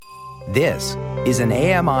This is an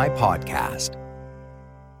AMI podcast.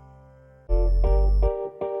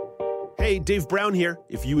 Hey, Dave Brown here.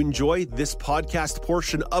 If you enjoy this podcast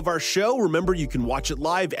portion of our show, remember you can watch it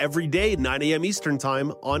live every day at 9 a.m. Eastern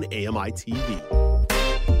Time on AMI TV.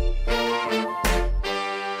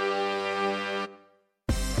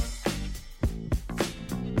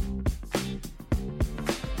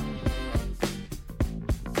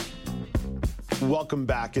 Welcome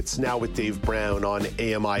back. It's Now with Dave Brown on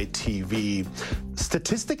AMI TV.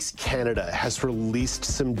 Statistics Canada has released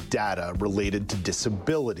some data related to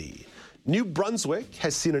disability. New Brunswick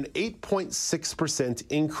has seen an 8.6%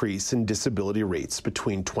 increase in disability rates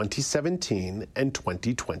between 2017 and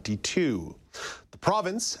 2022. The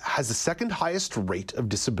province has the second highest rate of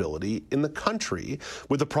disability in the country,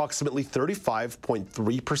 with approximately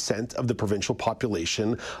 35.3% of the provincial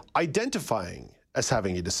population identifying as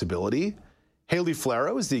having a disability. Haley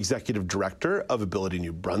Flaro is the executive director of Ability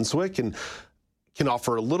New Brunswick and can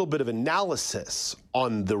offer a little bit of analysis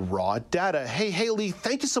on the raw data. Hey, Haley,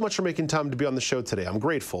 thank you so much for making time to be on the show today. I'm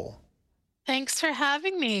grateful. Thanks for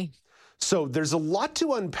having me. So there's a lot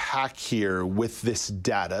to unpack here with this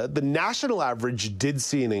data. The national average did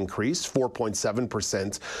see an increase,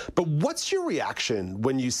 4.7%. But what's your reaction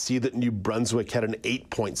when you see that New Brunswick had an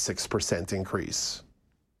 8.6% increase?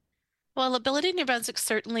 Well, Ability New Brunswick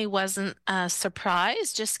certainly wasn't a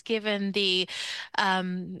surprise, just given the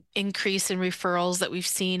increase in referrals that we've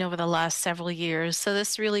seen over the last several years. So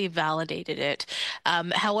this really validated it.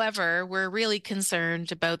 However, we're really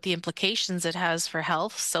concerned about the implications it has for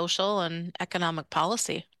health, social, and economic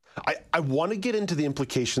policy. I want to get into the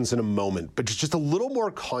implications in a moment, but just a little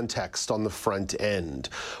more context on the front end.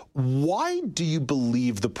 Why do you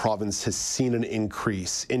believe the province has seen an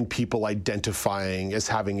increase in people identifying as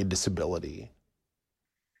having a disability?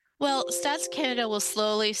 Well, Stats Canada will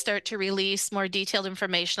slowly start to release more detailed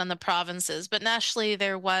information on the provinces, but nationally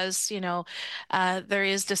there was, there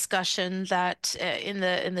is discussion that in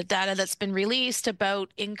the data that's been released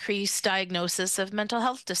about increased diagnosis of mental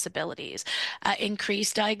health disabilities,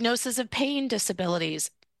 increased diagnosis of pain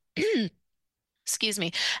disabilities. Excuse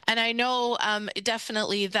me. And I know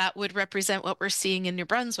definitely that would represent what we're seeing in New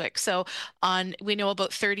Brunswick. So we know about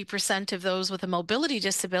 30% of those with a mobility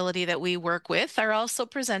disability that we work with are also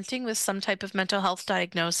presenting with some type of mental health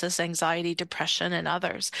diagnosis, anxiety, depression, and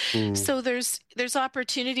others. So there's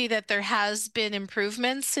opportunity that there has been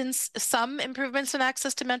some improvements in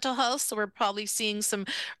access to mental health. So we're probably seeing some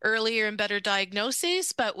earlier and better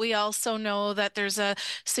diagnoses, but we also know that there's a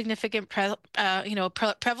significant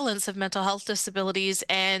prevalence of mental health disabilities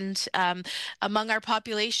and among our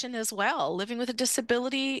population as well. Living with a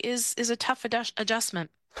disability is a tough adjustment.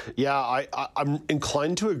 Yeah, I'm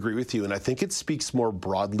inclined to agree with you, and I think it speaks more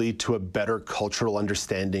broadly to a better cultural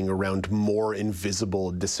understanding around more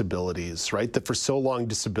invisible disabilities, right? That for so long,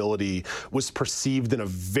 disability was perceived in a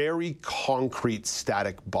very concrete,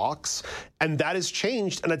 static box, and that has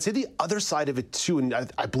changed. And I'd say the other side of it too, and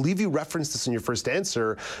I believe you referenced this in your first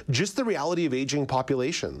answer, just the reality of aging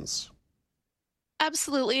populations.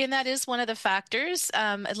 Absolutely, and that is one of the factors.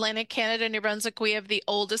 Atlantic Canada, New Brunswick, we have the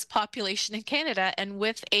oldest population in Canada, and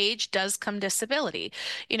with age does come disability.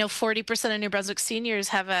 40% of New Brunswick seniors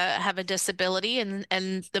have a disability,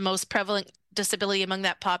 and the most prevalent disability among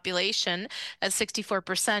that population at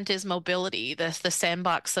 64% is mobility, the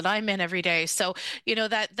sandbox that I'm in every day. So,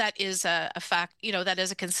 that is a fact, that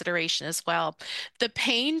is a consideration as well. The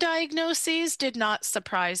pain diagnoses did not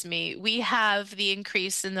surprise me. We have the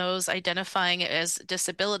increase in those identifying as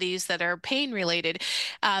disabilities that are pain related.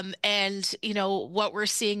 And what we're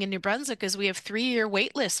seeing in New Brunswick is we have 3-year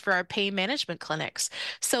wait lists for our pain management clinics.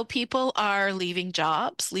 So people are leaving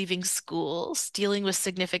jobs, leaving schools, dealing with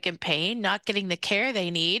significant pain, not getting the care they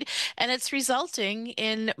need, and it's resulting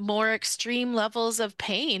in more extreme levels of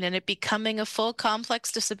pain and it becoming a full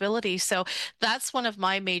complex disability. So that's one of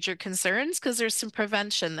my major concerns because there's some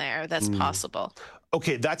prevention there that's possible.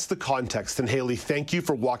 Okay, that's the context. And Haley, thank you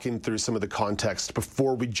for walking through some of the context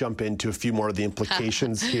before we jump into a few more of the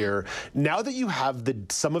implications here. Now that you have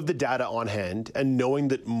some of the data on hand and knowing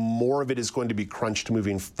that more of it is going to be crunched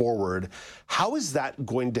moving forward, how is that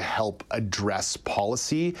going to help address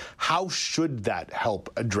policy? How should that help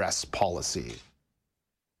address policy?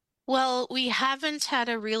 Well, we haven't had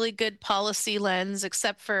a really good policy lens,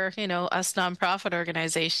 except for, us nonprofit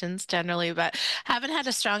organizations generally, but haven't had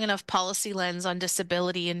a strong enough policy lens on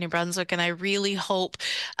disability in New Brunswick. And I really hope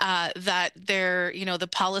that the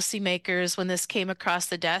policymakers, when this came across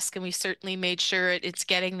the desk, and we certainly made sure it's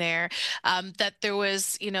getting there, that there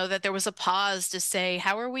was a pause to say,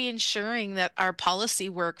 how are we ensuring that our policy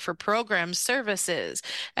work for programs, services,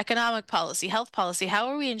 economic policy, health policy, how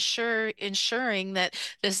are we ensuring that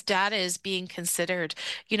this data is being considered?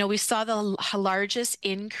 We saw the largest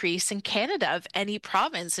increase in Canada of any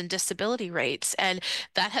province in disability rates, and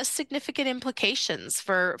that has significant implications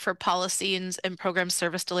for policy and program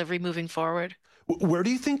service delivery moving forward. Where do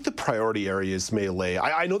you think the priority areas may lay?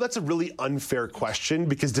 I know that's a really unfair question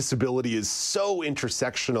because disability is so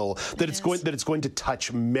intersectional that it's going to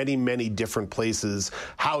touch many, many different places: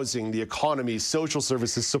 housing, the economy, social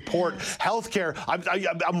services, support, healthcare.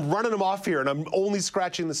 I'm running them off here, and I'm only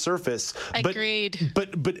scratching the surface. Agreed.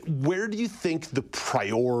 But where do you think the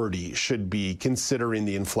priority should be, considering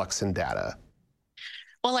the influx in data?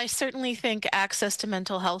 Well, I certainly think access to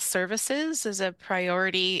mental health services is a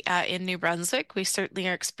priority in New Brunswick. We certainly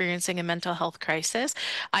are experiencing a mental health crisis.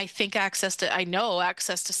 I know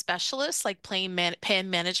access to specialists like pain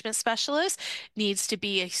management specialists needs to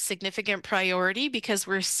be a significant priority because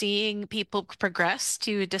we're seeing people progress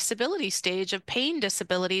to a disability stage of pain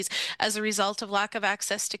disabilities as a result of lack of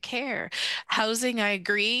access to care. Housing, I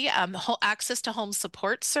agree. Access to home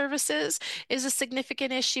support services is a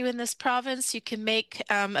significant issue in this province. You can make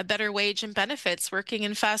a better wage and benefits working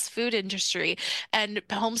in fast food industry. And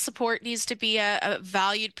home support needs to be a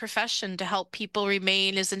valued profession to help people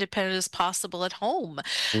remain as independent as possible at home.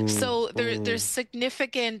 There's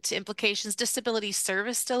significant implications. Disability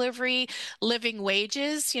service delivery, living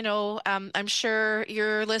wages. I'm sure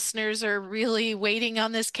your listeners are really waiting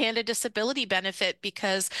on this Canada Disability Benefit,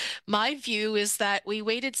 because my view is that we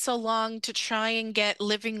waited so long to try and get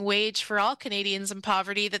living wage for all Canadians in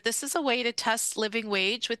poverty that this is a way to test living wage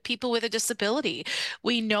with people with a disability.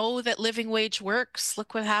 We know that living wage works.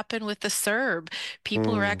 Look what happened with the CERB.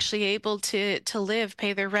 People were actually able to live,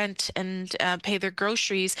 pay their rent, and pay their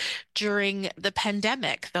groceries during the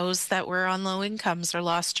pandemic, those that were on low incomes or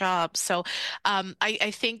lost jobs. So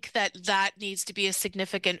I think that needs to be a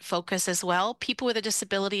significant focus as well. People with a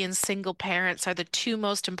disability and single parents are the two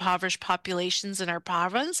most impoverished populations in our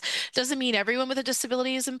province. Doesn't mean everyone with a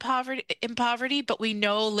disability is in poverty, but we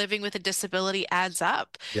know living with a disability adds up.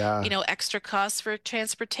 Yeah. Extra costs for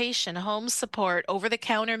transportation, home support,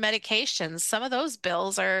 over-the-counter medications. Some of those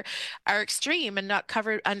bills are extreme and not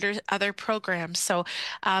covered under other programs. So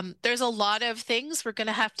there's a lot of things. We're going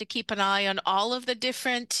to have to keep an eye on all of the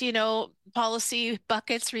different, policy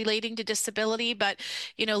buckets relating to disability, but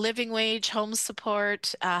living wage, home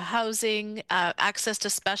support, housing, access to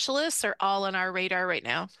specialists are all on our radar right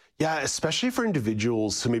now. Yeah, especially for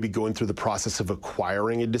individuals who may be going through the process of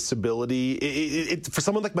acquiring a disability. For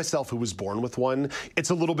someone like myself who was born with one,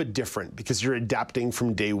 it's a little bit different because you're adapting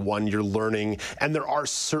from day one, you're learning, and there are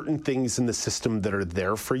certain things in the system that are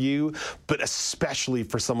there for you. But especially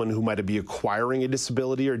for someone who might be acquiring a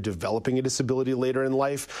disability or developing a disability later in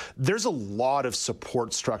life, there's a lot of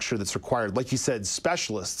support structure that's required. Like you said,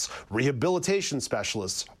 specialists, rehabilitation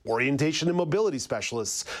specialists, orientation and mobility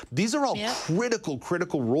specialists. These are all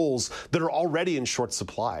critical roles that are already in short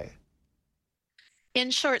supply.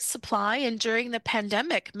 In short supply, and during the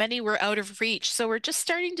pandemic, many were out of reach. So we're just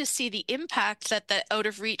starting to see the impact that the out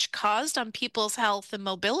of reach caused on people's health and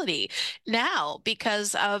mobility now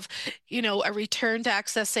because of, a return to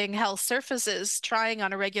accessing health services, trying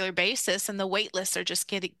on a regular basis, and the wait lists are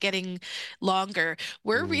just getting longer.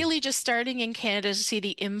 We're really just starting in Canada to see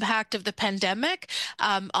the impact of the pandemic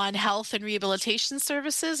on health and rehabilitation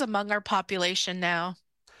services among our population now.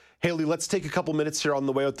 Haley, let's take a couple minutes here on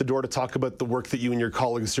the way out the door to talk about the work that you and your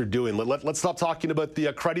colleagues are doing. Let's stop talking about the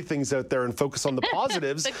cruddy things out there and focus on the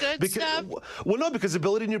positives. The good stuff. Well, no, because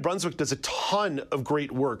Ability New Brunswick does a ton of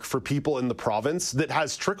great work for people in the province that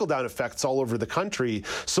has trickle-down effects all over the country.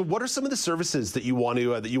 So what are some of the services that you want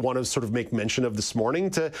to sort of make mention of this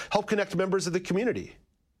morning to help connect members of the community?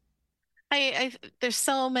 There's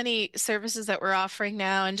so many services that we're offering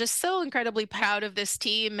now, and just so incredibly proud of this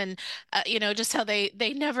team, and just how they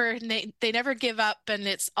never give up, and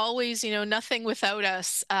it's always nothing without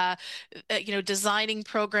us. Designing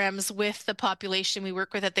programs with the population we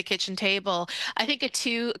work with at the kitchen table. I think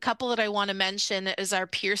a couple that I want to mention is our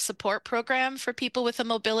peer support program for people with a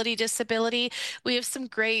mobility disability. We have some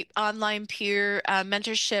great online peer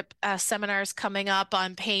mentorship seminars coming up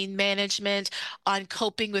on pain management, on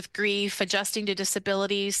coping with grief, adjusting to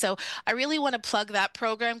disability. So I really want to plug that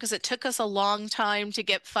program because it took us a long time to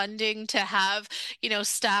get funding to have,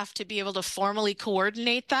 staff to be able to formally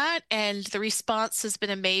coordinate that. And the response has been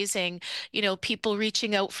amazing. People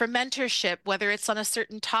reaching out for mentorship, whether it's on a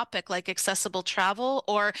certain topic like accessible travel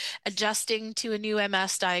or adjusting to a new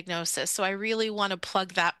MS diagnosis. So I really want to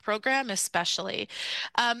plug that program especially.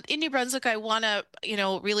 In New Brunswick, I want to,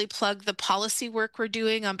 really plug the policy work we're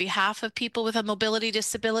doing on behalf of people with a mobility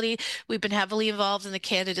disability. We've been heavily involved in the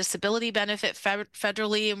Canada Disability Benefit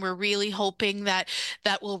federally, and we're really hoping that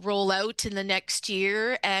that will roll out in the next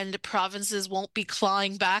year and provinces won't be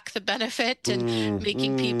clawing back the benefit and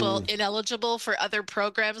making people ineligible for other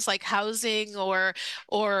programs like housing or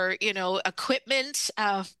equipment.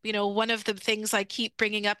 One of the things I keep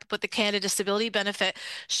bringing up with the Canada Disability Benefit,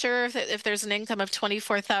 sure, if there's an income of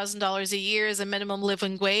 $24,000 a year as a minimum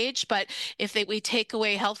living wage, but if we take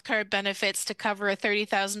away health card benefits to cover a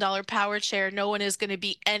 $30,000 power chair, no one is going to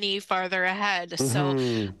be any farther ahead. So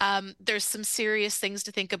there's some serious things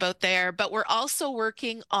to think about there. But we're also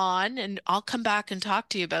working on, and I'll come back and talk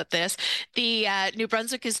to you about this, the New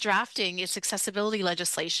Brunswick is drafting its accessibility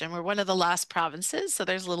legislation. We're one of the last provinces, so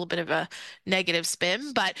there's a little bit of a negative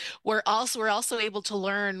spin, but we're also able to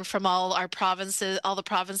learn from all the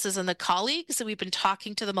provinces and the colleagues. So we've been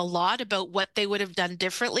talking to them a lot about what they would have done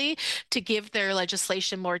differently to give their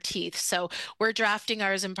legislation more teeth. So we're drafting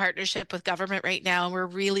ours in partnership with government right now, and we're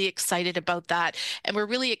really excited about that. And we're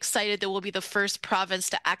really excited that we'll be the first province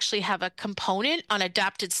to actually have a component on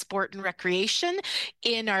adapted sport and recreation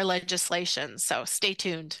in our legislation. So stay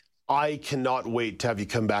tuned. I cannot wait to have you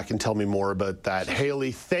come back and tell me more about that.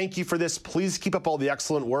 Haley, thank you for this. Please keep up all the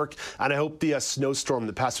excellent work. And I hope the snowstorm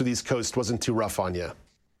that passed through the East Coast wasn't too rough on you.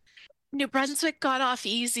 New Brunswick got off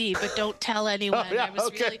easy, but don't tell anyone. Oh, yeah,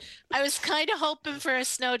 I was kind of hoping for a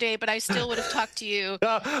snow day, but I still would have talked to you.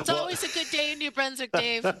 It's always a good day in New Brunswick,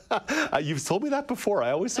 Dave. You've told me that before.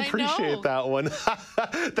 I always appreciate that one.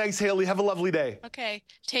 Thanks, Haley. Have a lovely day. Okay.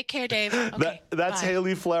 Take care, Dave. Okay. That's bye.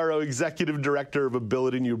 Haley Flaro, Executive Director of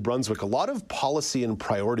Ability New Brunswick. A lot of policy and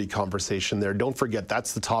priority conversation there. Don't forget,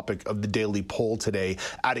 that's the topic of the daily poll today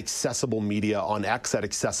at Accessible Media on X, at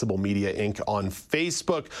Accessible Media Inc. on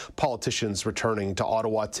Facebook. Politicians returning to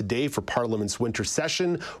Ottawa today for Parliament's winter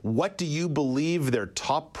session. What do you believe their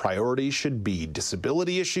top priority should be?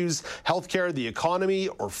 Disability issues, healthcare, the economy,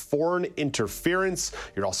 or foreign interference?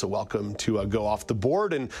 You're also welcome to go off the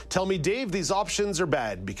board and tell me, Dave, these options are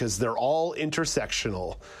bad because they're all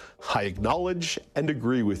intersectional. I acknowledge and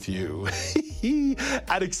agree with you.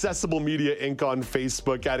 At Accessible Media Inc. on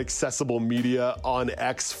Facebook, at Accessible Media on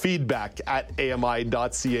X, feedback at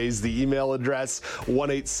ami.ca is the email address.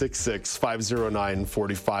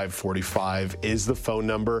 1-866-509-4545 is the phone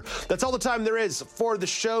number. That's all the time there is for the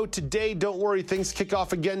show today. Don't worry, things kick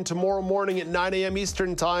off again tomorrow morning at 9 a.m.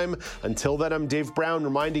 Eastern Time. Until then, I'm Dave Brown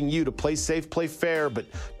reminding you to play safe, play fair, but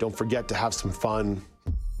don't forget to have some fun.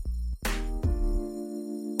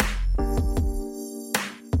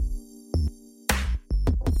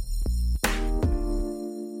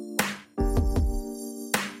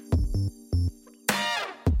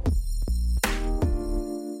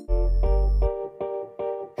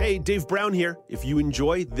 Hey, Dave Brown here. If you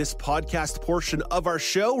enjoy this podcast portion of our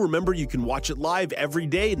show, remember you can watch it live every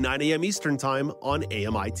day at 9 a.m. Eastern Time on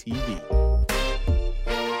AMI TV.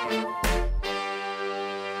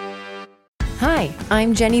 Hi,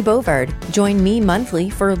 I'm Jenny Bovard. Join me monthly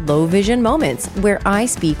for Low Vision Moments, where I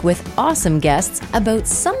speak with awesome guests about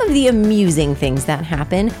some of the amusing things that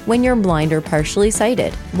happen when you're blind or partially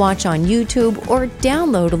sighted. Watch on YouTube or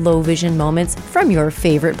download Low Vision Moments from your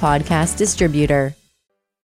favorite podcast distributor.